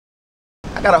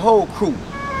I got a whole crew.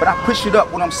 But I push it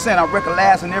up when I'm saying I'm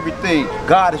recognizing everything.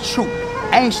 God is true.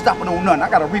 I ain't stopping on nothing.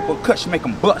 I got a repercussion, make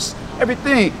them bust.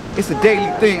 Everything, it's a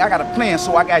daily thing. I got a plan,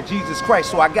 so I got Jesus Christ,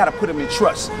 so I got to put him in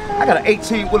trust. I got an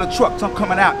 18-wheeler truck, so I'm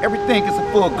coming out. Everything is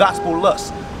a full gospel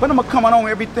lust. But I'm coming on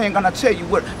everything, gonna tell you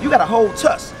what, you got a whole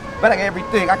tuss. But I got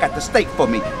everything, I got the stake for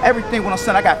me. Everything when I'm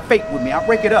saying I got faith with me. I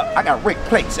break it up, I got rake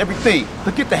plates, everything.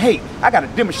 Forget the hate, I got to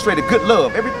demonstrate a good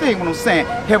love. Everything when I'm saying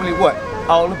heavenly what?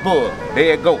 All above.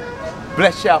 There you go.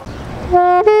 Bless y'all.